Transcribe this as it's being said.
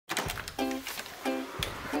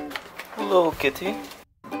Hello, kitty.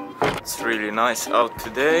 It's really nice out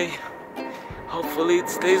today. Hopefully it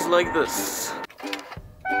stays like this.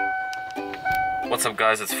 What's up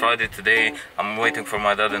guys, it's Friday today. I'm waiting for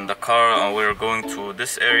my dad in the car and we're going to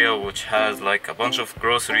this area which has like a bunch of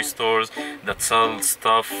grocery stores that sell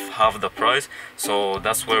stuff half the price. So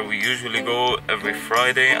that's where we usually go every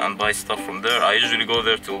Friday and buy stuff from there. I usually go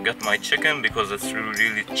there to get my chicken because it's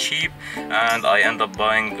really cheap, and I end up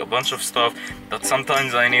buying a bunch of stuff that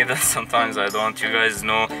sometimes I need and sometimes I don't. You guys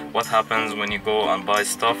know what happens when you go and buy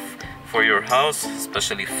stuff for your house,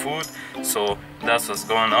 especially food. So that's what's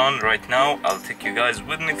going on right now. I'll take you guys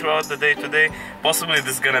with me throughout the day today. Possibly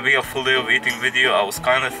this is gonna be a full day of eating video. I was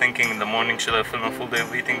kind of thinking in the morning, should I film a full day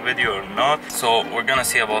of eating video or not? So we're gonna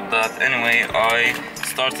see about that. Anyway, I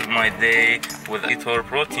started my day with Eator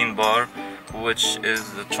protein bar, which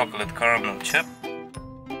is the chocolate caramel chip.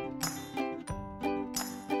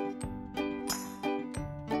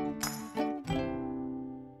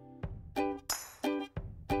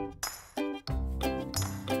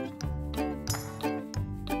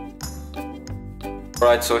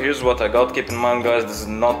 Right, so here's what I got. Keep in mind guys, this is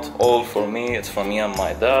not all for me, it's for me and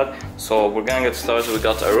my dad. So we're gonna get started. We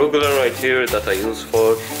got arugula right here that I use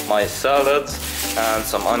for my salads, and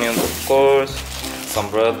some onions of course, some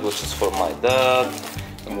bread which is for my dad,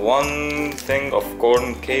 one thing of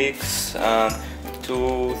corn cakes, and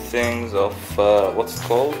two things of what's it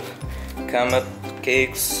called, kamet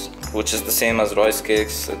cakes, which is the same as rice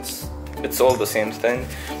cakes. It's all the same thing.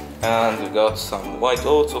 And we got some white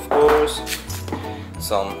oats of course,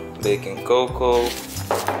 some baking cocoa,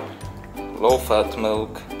 low-fat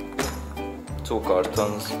milk, 2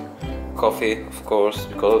 cartons, coffee of course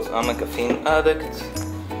because I'm a caffeine addict,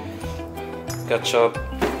 ketchup,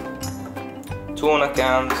 tuna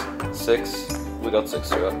cans, 6, we got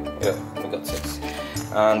 6, yeah, we got 6,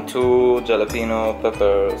 and 2 jalapeno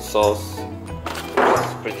pepper sauce.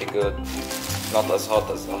 It's pretty good, not as hot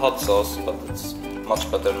as the hot sauce, but it's much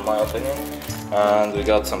better in my opinion. And we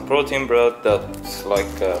got some protein bread that's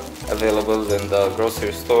like available in the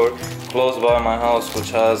grocery store close by my house,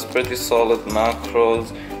 which has pretty solid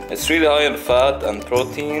macros. It's really high in fat and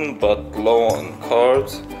protein but low in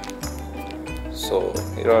carbs. So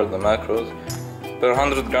here are the macros. Per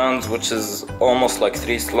 100 grams, which is almost like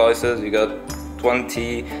 3 slices, you got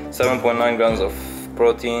 27.9 grams of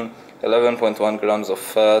protein, 11.1 grams of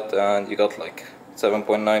fat, and you got like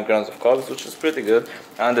 7.9 grams of carbs, which is pretty good,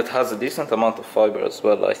 and it has a decent amount of fiber as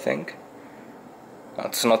well, I think.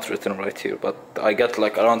 It's not written right here, but I get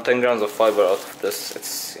like around 10 grams of fiber out of this.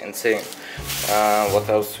 It's insane. What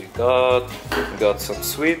else we got? We got some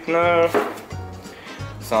sweetener,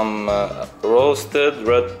 some roasted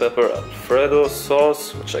red pepper Alfredo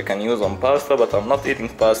sauce, which I can use on pasta, but I'm not eating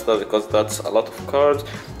pasta because that's a lot of carbs.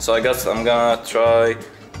 So I guess I'm gonna try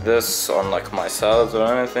this on like my salads or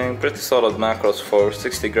anything. Pretty solid macros for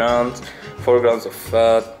 60 grams, 4 grams of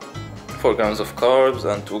fat, 4 grams of carbs,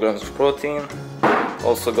 and 2 grams of protein.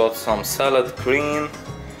 Also got some salad cream,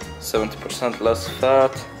 70% less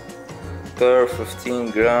fat. Per 15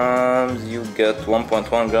 grams you get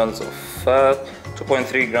 1.1 grams of fat,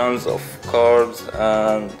 2.3 grams of carbs,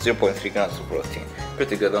 and 0.3 grams of protein.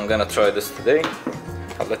 Pretty good. I'm gonna try this today.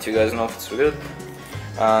 I'll let you guys know if it's good.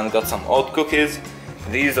 And got some oat cookies.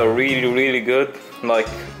 These are really good. Like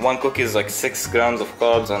one cookie is like 6 grams of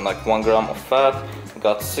carbs and like 1 gram of fat.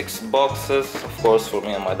 Got 6 boxes, of course, for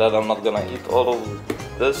me and my dad. I'm not gonna eat all of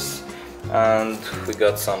this. And we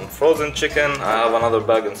got some frozen chicken. I have another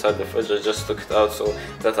bag inside the fridge. I just took it out so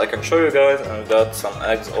that I can show you guys. And we got some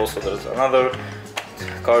eggs. Also, there's another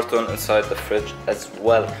carton inside the fridge as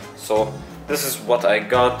well. So this is what I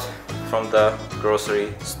got from the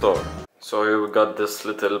grocery store. So here we got this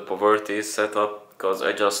little poverty setup, because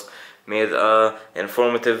I just made a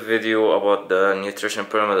informative video about the nutrition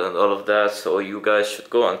pyramid and all of that, so you guys should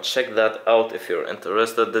go and check that out if you're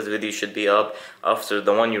interested. This video should be up after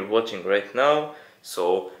the one you're watching right now,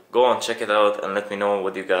 so go and check it out and let me know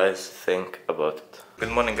what you guys think about it. Good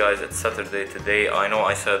morning guys, it's Saturday today. I know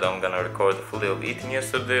I said I'm gonna record a full day of eating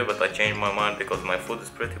yesterday, but I changed my mind because my food is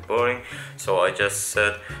pretty boring. So I just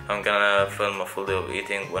said I'm gonna film a full day of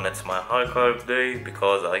eating when it's my high carb day,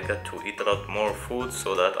 because I get to eat a lot more food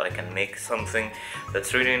so that I can make something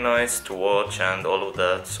that's really nice to watch and all of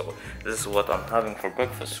that. So this is what I'm having for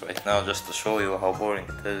breakfast right now, just to show you how boring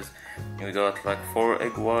it is. We got like 4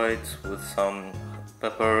 egg whites with some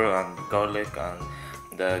pepper and garlic and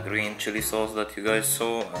the green chili sauce that you guys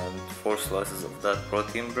saw, and 4 slices of that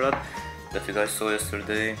protein bread that you guys saw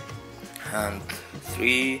yesterday, and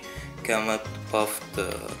 3 kamet puffed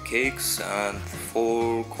cakes and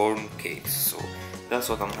 4 corn cakes. So that's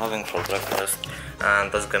what I'm having for breakfast, and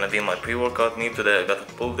that's gonna be my pre-workout meal. Today I got a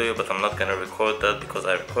pull day, but I'm not gonna record that because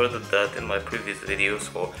I recorded that in my previous video,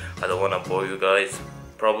 so I don't wanna bore you guys.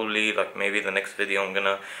 Probably like maybe the next video I'm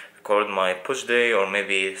gonna record my push day or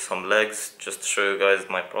maybe some legs, just to show you guys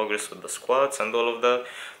my progress with the squats and all of that.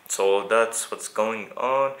 So that's what's going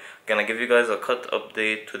on. Gonna give you guys a cut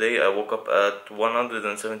update. Today I woke up at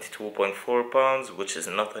 172.4 pounds, which is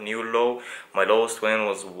not a new low. My lowest weight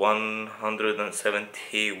was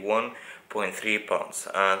 171.3 pounds,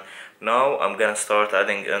 and now I'm gonna start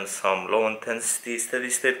adding in some low intensity steady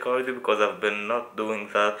state cardio because I've been not doing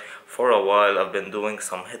that for a while. I've been doing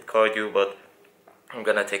some HIIT cardio, but I'm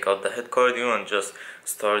gonna take out the HIIT cardio and just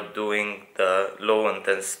start doing the low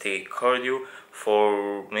intensity cardio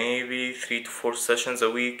for maybe 3 to 4 sessions a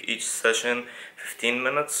week, each session 15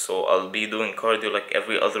 minutes. So I'll be doing cardio like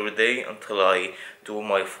every other day until I do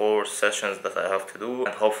my 4 sessions that I have to do,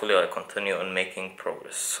 and hopefully I continue on making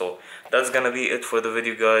progress. So that's gonna be it for the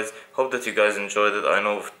video, guys. Hope that you guys enjoyed it. I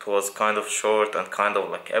know it was kind of short and kind of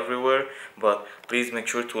like everywhere, but please make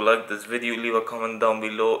sure to like this video, leave a comment down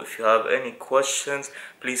below if you have any questions.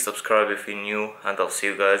 Please subscribe if you're new, and I'll see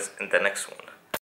you guys in the next one.